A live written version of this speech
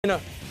In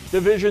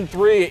Division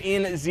III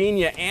in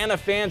Xenia, Anna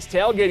fans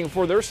tailgating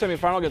for their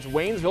semifinal against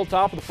Waynesville.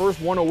 Top of the first,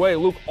 one away.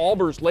 Luke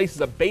Albers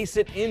laces a base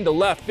hit into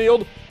left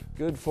field.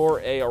 Good for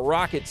a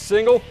rocket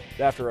single.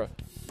 After a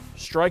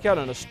strikeout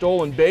and a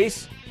stolen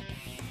base,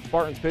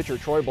 Spartans pitcher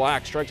Troy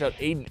Black strikes out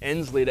Aiden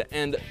Ensley to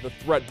end the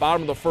threat.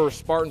 Bottom of the first,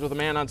 Spartans with a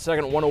man on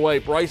second, one away.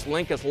 Bryce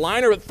Linkus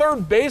liner at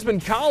third baseman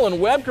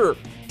Colin Webker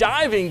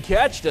diving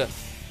catch to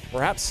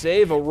perhaps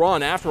save a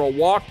run after a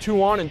walk,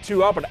 2 on and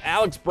 2 out, but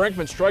Alex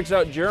Brinkman strikes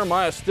out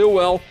Jeremiah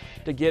Stillwell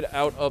to get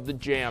out of the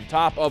jam.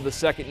 Top of the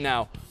second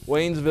now.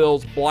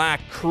 Waynesville's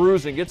Black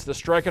cruising, gets the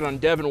strikeout on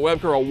Devin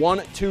Webker, a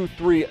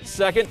 1-2-3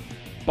 second.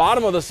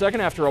 Bottom of the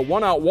second after a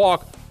 1-out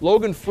walk,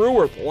 Logan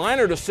Fruworth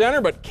liner to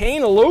center, but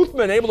Kane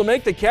Luthman able to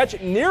make the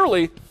catch,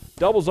 nearly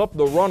doubles up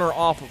the runner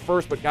off of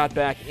first, but got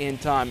back in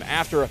time.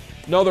 After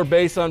another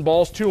base on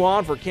balls, 2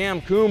 on for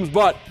Cam Coombs,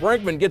 but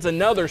Brinkman gets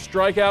another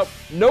strikeout.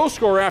 No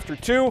score after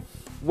 2.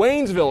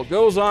 Waynesville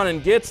goes on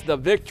and gets the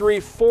victory,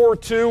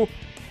 4-2,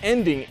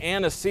 ending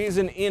Anna's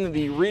season in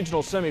the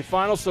regional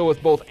semifinals. So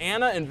with both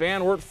Anna and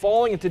Van Wert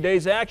falling in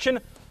today's action,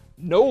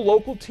 no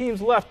local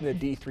teams left in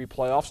the D3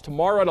 playoffs.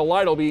 Tomorrow at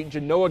Alida will be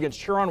Genoa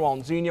against Huron, while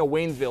in Xenia,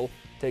 Waynesville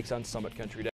takes on Summit Country Day.